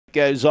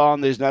Goes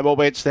on. There's no more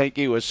bets. Thank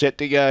you. We're set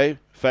to go.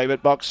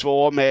 Favourite box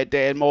 4, Mad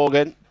Dan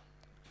Morgan.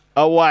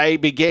 Away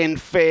began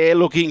fair,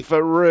 looking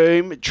for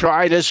room,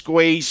 trying to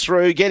squeeze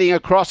through, getting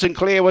across and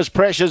clear was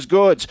Precious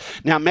Goods.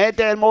 Now Mad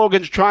Dan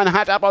Morgan's trying to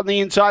hunt up on the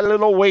inside a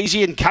little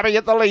wheezy and coming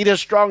at the leader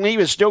strongly.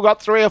 He's still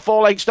got 3 or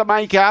 4 lengths to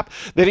make up.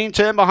 Then in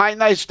turn behind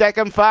those stack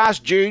 'em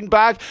fast,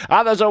 Junebug.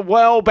 Others are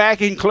well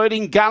back,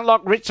 including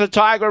Gunlock, Ritzer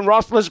Tiger and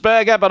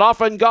Roethlisberger, but off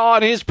and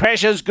gone is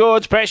Precious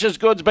Goods. Precious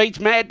Goods beats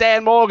Mad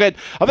Dan Morgan.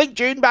 I think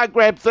Junebug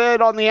grabbed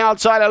third on the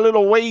outside, a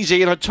little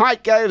wheezy, and a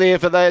tight go there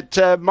for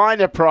that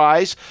minor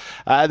prize.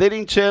 Then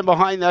in turn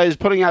behind those,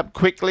 putting up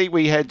quickly,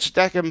 we had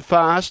Stack 'em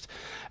Fast,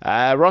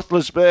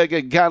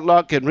 Roethlisberger,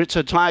 Gunlock and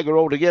Ritzer Tiger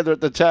all together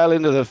at the tail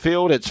end of the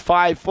field. It's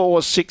 5,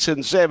 4, 6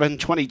 and 7,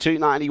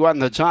 22.91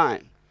 the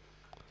time.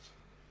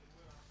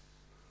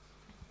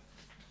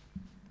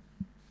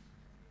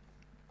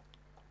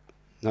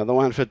 Another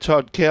one for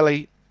Todd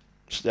Kelly.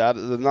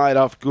 Started the night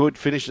off good,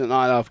 finished the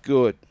night off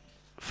good.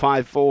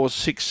 5, 4,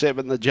 6,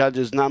 7 the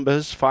judges'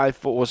 numbers. 5,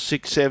 4,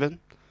 6, 7.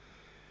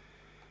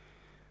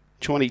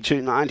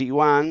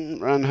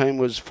 22.91. Run home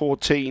was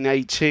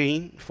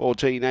 14.18.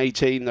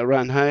 14.18 the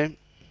run home.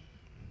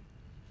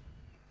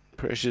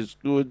 Precious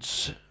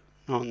Goods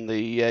on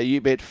the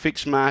U-Bet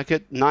fixed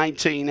market.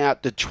 19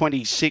 out to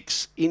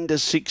 26 into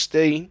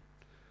 16.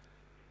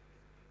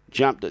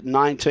 Jumped at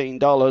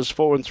 $19.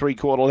 4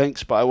 3/4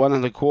 lengths by 1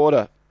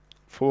 1/4.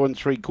 4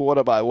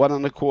 3/4 by 1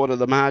 1/4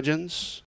 the margins.